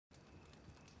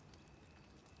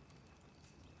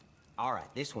All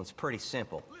right, this one's pretty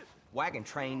simple. Wagon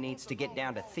train needs to get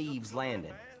down to Thieves'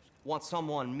 Landing. Want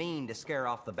someone mean to scare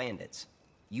off the bandits.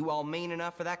 You all mean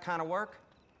enough for that kind of work?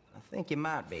 I think you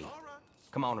might be.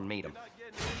 Come on and meet them.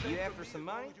 You after some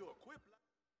money?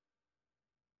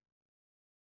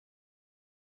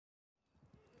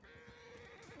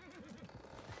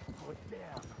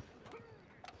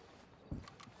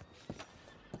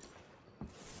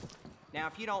 Now,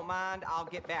 if you don't mind, I'll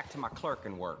get back to my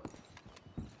clerking work.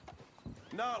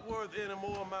 Not worth any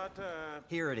more of my time.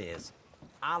 Here it is.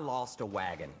 I lost a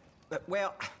wagon.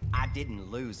 Well, I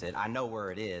didn't lose it. I know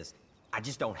where it is. I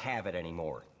just don't have it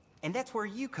anymore. And that's where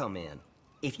you come in.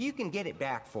 If you can get it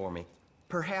back for me,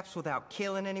 perhaps without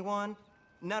killing anyone,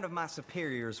 none of my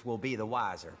superiors will be the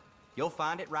wiser. You'll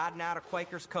find it riding out of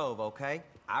Quaker's Cove, okay?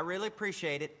 I really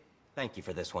appreciate it. Thank you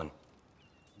for this one.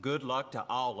 Good luck to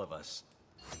all of us.